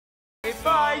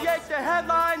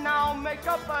headline now, make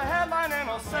up a headline, and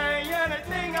I'll say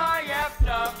anything I effed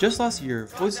up. Just last year,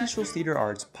 Floyd Central's Theater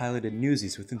Arts piloted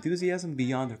Newsies with enthusiasm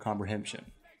beyond their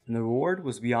comprehension, and the reward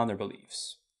was beyond their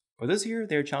beliefs. But this year,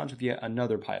 they are challenged with yet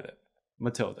another pilot,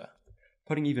 Matilda,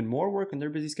 putting even more work in their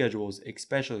busy schedules,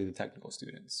 especially the technical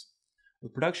students.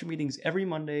 With production meetings every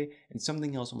Monday and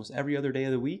something else almost every other day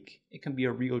of the week, it can be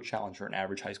a real challenge for an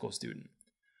average high school student.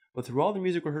 But through all the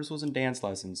music rehearsals and dance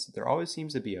lessons, there always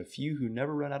seems to be a few who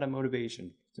never run out of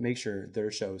motivation to make sure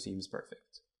their show seems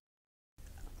perfect.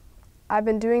 I've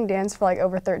been doing dance for like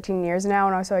over 13 years now,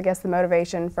 and also I guess the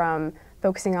motivation from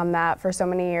focusing on that for so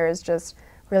many years just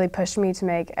really pushed me to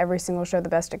make every single show the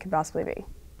best it could possibly be.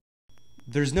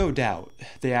 There's no doubt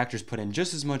the actors put in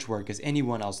just as much work as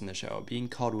anyone else in the show, being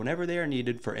called whenever they are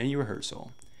needed for any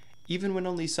rehearsal. Even when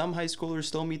only some high schoolers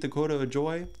still meet the quota of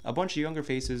joy, a bunch of younger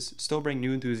faces still bring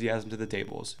new enthusiasm to the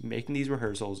tables, making these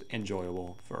rehearsals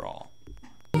enjoyable for all.